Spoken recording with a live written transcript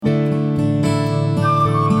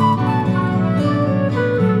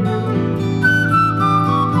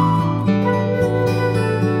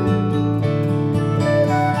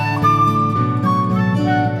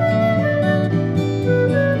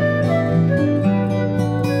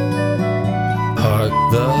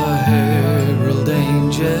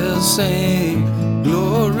sing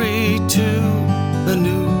glory to the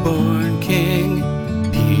newborn King.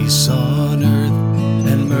 Peace on earth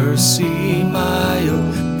and mercy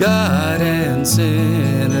mild, God and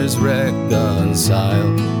sinners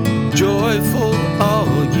reconciled. Joyful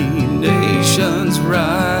all ye nations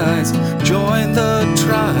rise, join the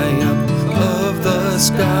triumph of the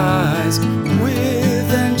skies. With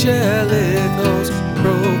angelic hosts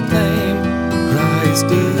proclaim, Christ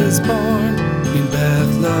is born in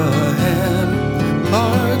Bethlehem.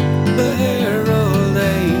 Hark, the herald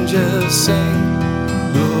angels sing,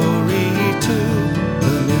 glory to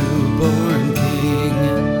the newborn King.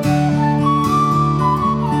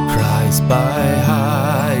 Christ by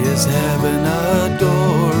highest heaven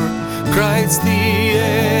adore, Christ the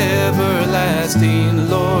everlasting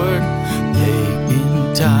Lord. Late in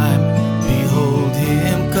time, behold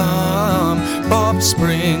him come,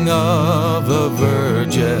 offspring of a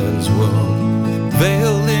virgin's womb.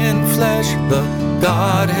 Veiled in flesh, the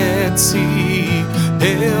Godhead see,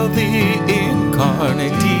 hail the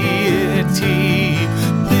incarnate deity.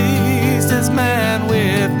 Pleased as man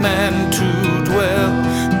with man to dwell,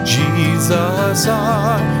 Jesus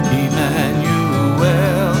our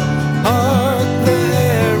Emmanuel. Hark, the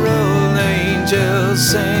herald angels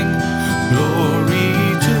sing, glory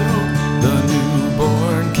to the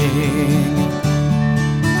newborn King.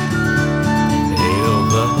 Hail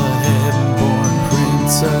the heaven-born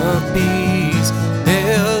Prince of Peace,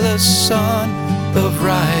 hail the Son of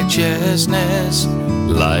righteousness.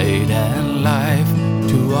 Light and life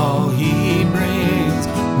to all he brings,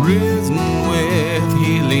 risen with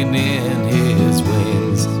healing in his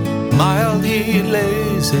wings. Mild he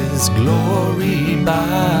lays his glory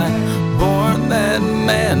by, born that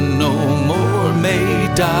man no more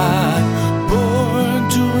may die. Born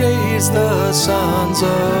to raise the sons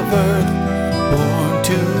of earth, born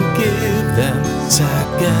to give them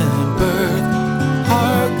second birth.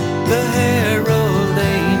 Hark, the herald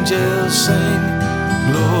angels sing,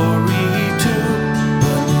 glory to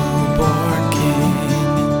the newborn King.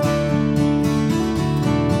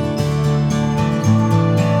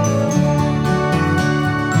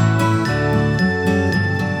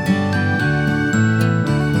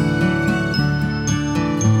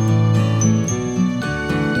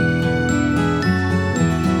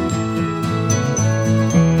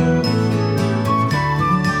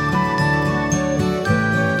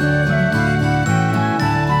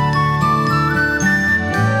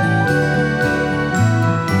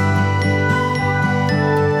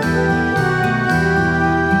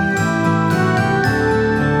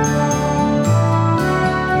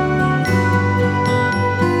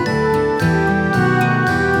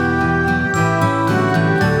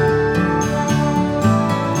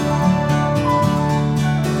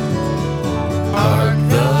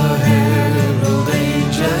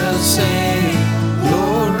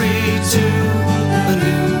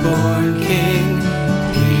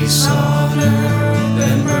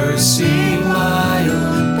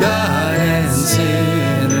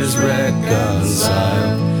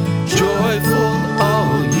 Joyful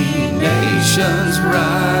all ye nations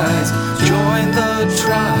rise, join the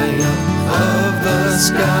triumph of the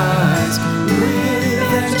skies.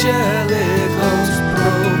 With angelic hosts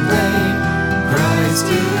proclaim, Christ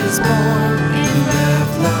is born